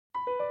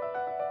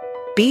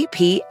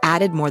BP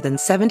added more than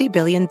 $70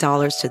 billion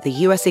to the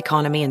U.S.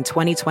 economy in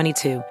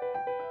 2022.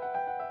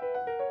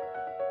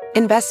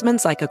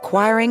 Investments like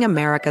acquiring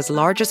America's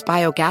largest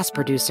biogas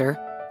producer,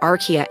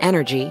 Archaea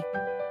Energy,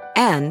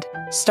 and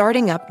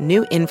starting up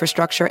new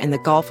infrastructure in the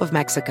Gulf of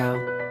Mexico.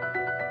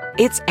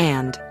 It's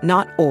and,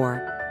 not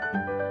or.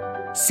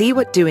 See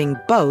what doing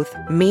both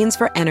means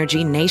for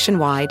energy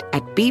nationwide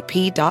at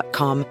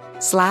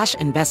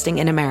bp.com/investing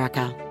in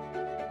America.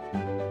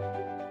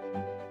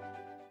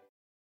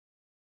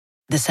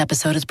 This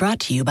episode is brought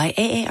to you by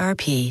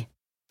AARP.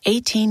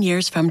 18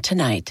 years from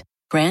tonight,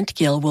 Grant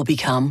Gill will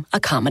become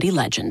a comedy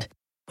legend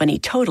when he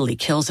totally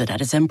kills it at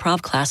his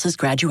improv class's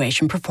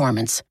graduation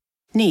performance.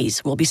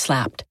 Knees will be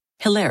slapped.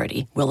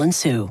 Hilarity will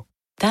ensue.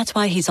 That's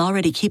why he's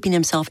already keeping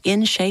himself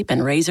in shape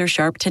and razor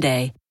sharp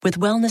today with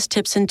wellness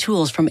tips and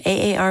tools from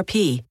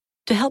AARP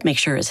to help make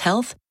sure his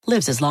health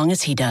lives as long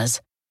as he does.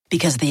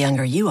 Because the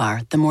younger you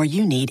are, the more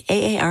you need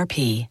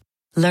AARP.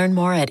 Learn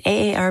more at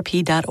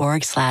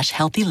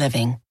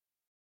aarp.org/healthyliving.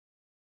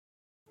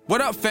 What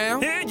up,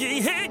 fam?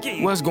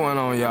 Higgy. What's going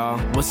on, y'all?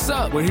 What's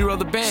up? We're Hero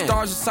the Band.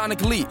 Stars of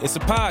Sonic Leap. It's a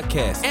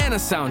podcast And a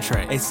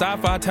soundtrack. a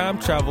sci-fi time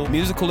travel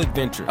musical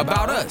adventure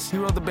About us,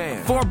 Hero the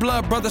Band. 4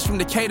 blood brothers from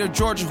Decatur,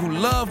 Georgia who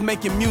love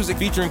making music.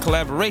 Featuring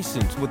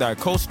collaborations with our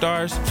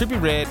co-stars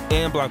Trippie Redd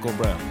and Blanco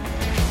Brown.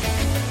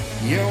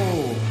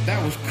 Yo,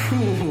 that was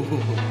cool.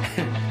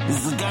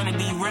 This is gonna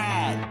be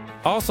rad.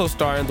 Also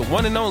starring the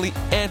one and only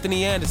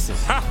Anthony Anderson.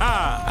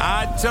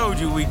 I told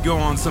you we'd go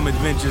on some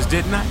adventures,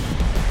 didn't I?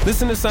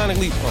 Listen to Sonic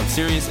Leap on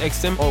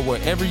SiriusXM or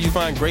wherever you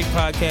find great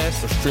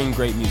podcasts or stream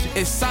great music.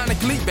 It's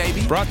Sonic Leap,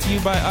 baby. Brought to you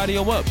by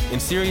Audio Up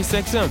and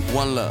SiriusXM.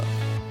 One love.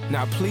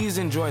 Now please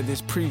enjoy this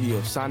preview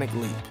of Sonic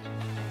Leap.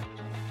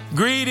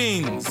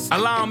 Greetings!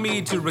 Allow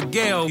me to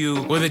regale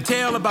you with a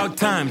tale about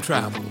time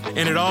travel.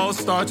 And it all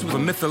starts with a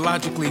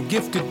mythologically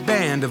gifted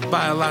band of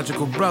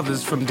biological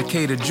brothers from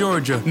Decatur,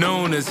 Georgia,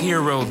 known as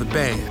Hero the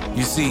Band.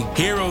 You see,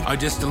 heroes are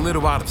just a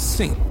little out of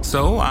sync,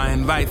 so I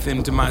invite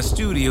them to my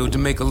studio to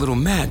make a little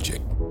magic.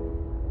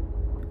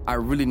 I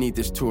really need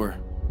this tour.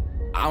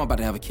 I'm about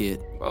to have a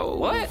kid. Oh,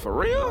 what? For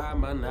real? Why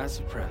am I not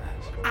surprised?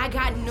 I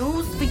got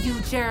news for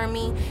you,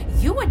 Jeremy.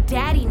 You a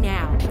daddy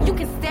now. You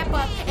can step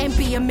up and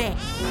be a man.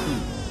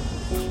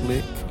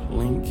 Click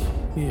link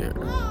here.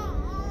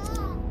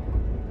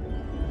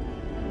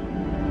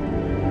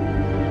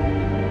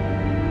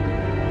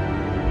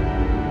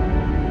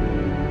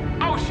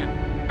 Ocean,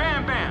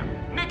 Bam Bam,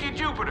 Nikki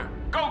Jupiter,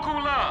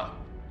 Goku Love,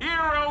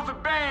 Hero the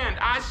Band,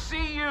 I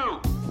see you.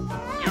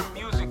 Your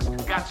music's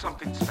got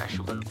something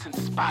special. It's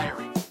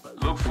inspiring.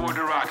 Look forward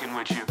to rocking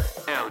with you,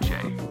 LJ.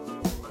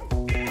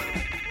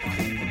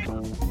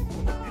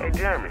 Hey,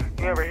 Jeremy,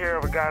 you ever hear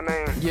of a guy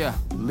named... Yeah,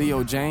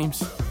 Leo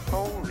James.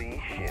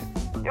 Holy shit.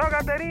 Y'all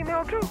got that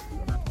email too?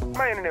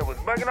 My internet was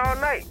bugging all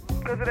night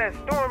because of that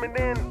storm, and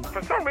then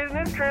for some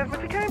reason this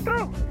transmission came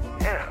through.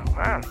 Yeah,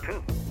 mine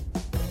too.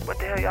 What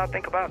the hell y'all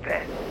think about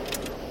that?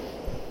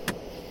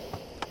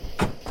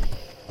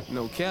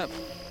 No cap.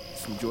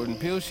 Some Jordan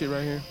Peele shit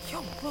right here.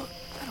 Yo, look,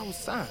 that old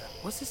sign.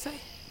 What's it say?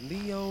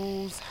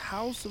 Leo's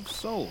House of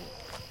Soul.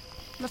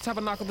 Let's have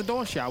a knock on the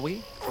door, shall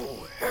we?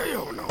 Oh,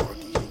 hell no.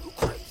 You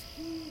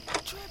crazy.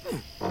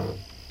 Tripping.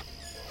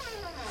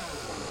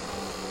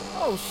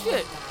 Oh,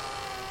 shit.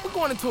 We're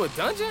going into a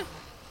dungeon?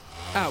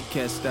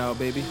 Outcast style,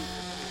 baby.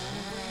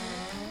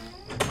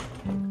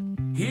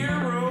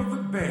 Hero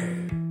the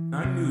Band,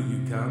 I knew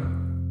you'd come.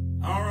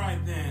 All right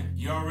then,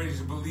 y'all ready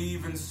to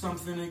believe in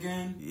something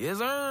again? Yes,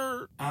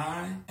 sir.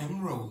 I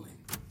am rolling.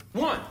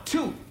 1,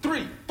 2,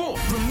 3, 4.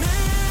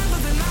 Remember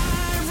the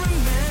night,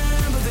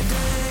 remember the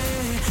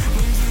day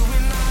when you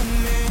and I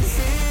made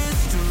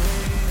history.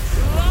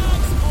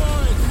 Relax,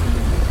 boys.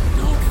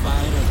 Don't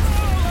fight it.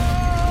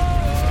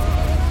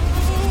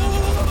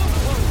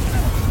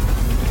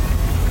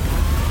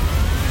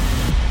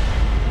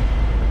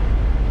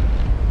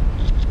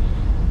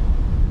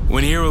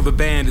 When Hero the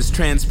Band is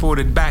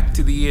transported back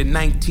to the year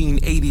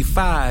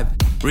 1985,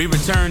 we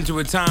return to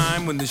a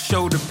time when the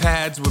shoulder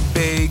pads were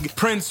big,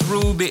 Prince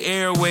ruled the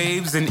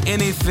airwaves, and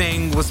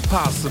anything was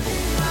possible.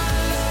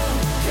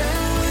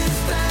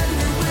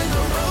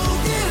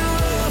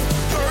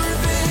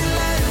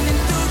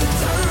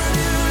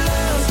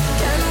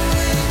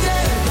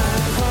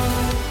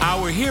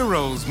 Our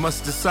heroes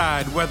must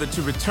decide whether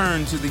to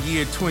return to the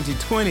year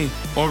 2020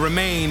 or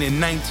remain in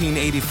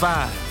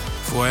 1985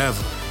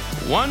 forever.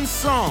 One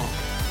song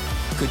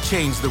could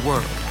change the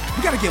world.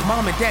 We gotta get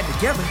mom and dad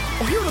together,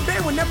 or Hero the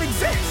Band would never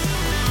exist.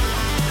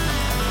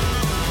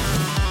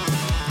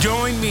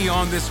 Join me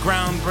on this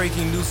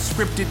groundbreaking new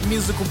scripted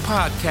musical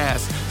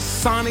podcast,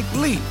 Sonic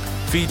Leap,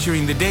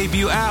 featuring the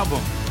debut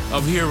album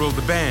of Hero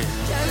the Band.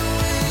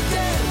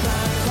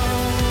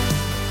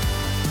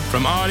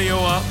 From Audio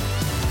Up,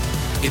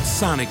 it's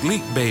Sonic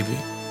Leap, baby.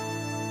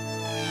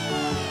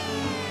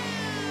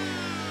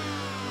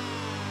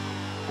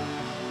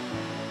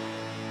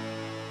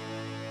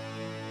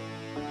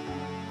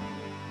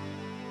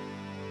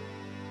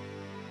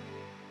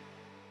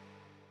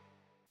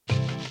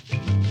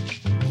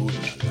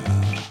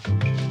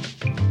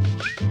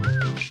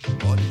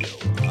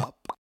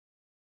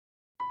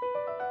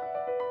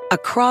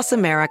 Across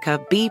America,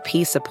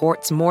 BP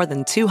supports more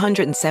than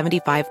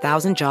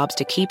 275,000 jobs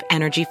to keep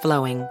energy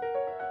flowing.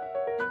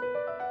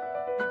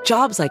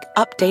 Jobs like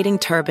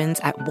updating turbines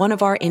at one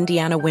of our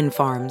Indiana wind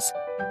farms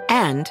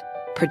and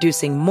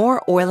producing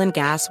more oil and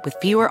gas with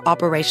fewer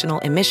operational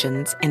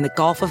emissions in the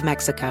Gulf of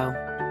Mexico.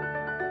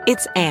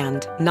 It's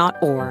and, not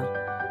or.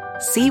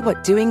 See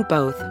what doing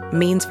both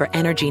means for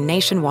energy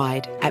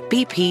nationwide at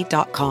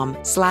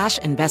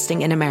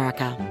bp.com/investing in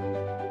America.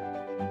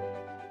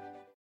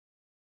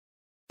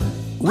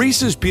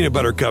 Reese's peanut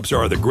butter cups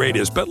are the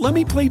greatest, but let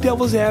me play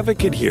devil's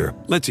advocate here.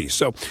 Let's see.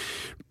 So,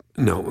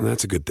 no,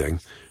 that's a good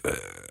thing.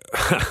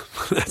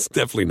 That's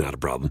definitely not a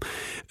problem.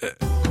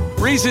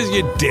 Reese's,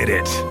 you did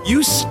it.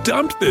 You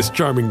stumped this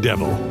charming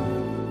devil.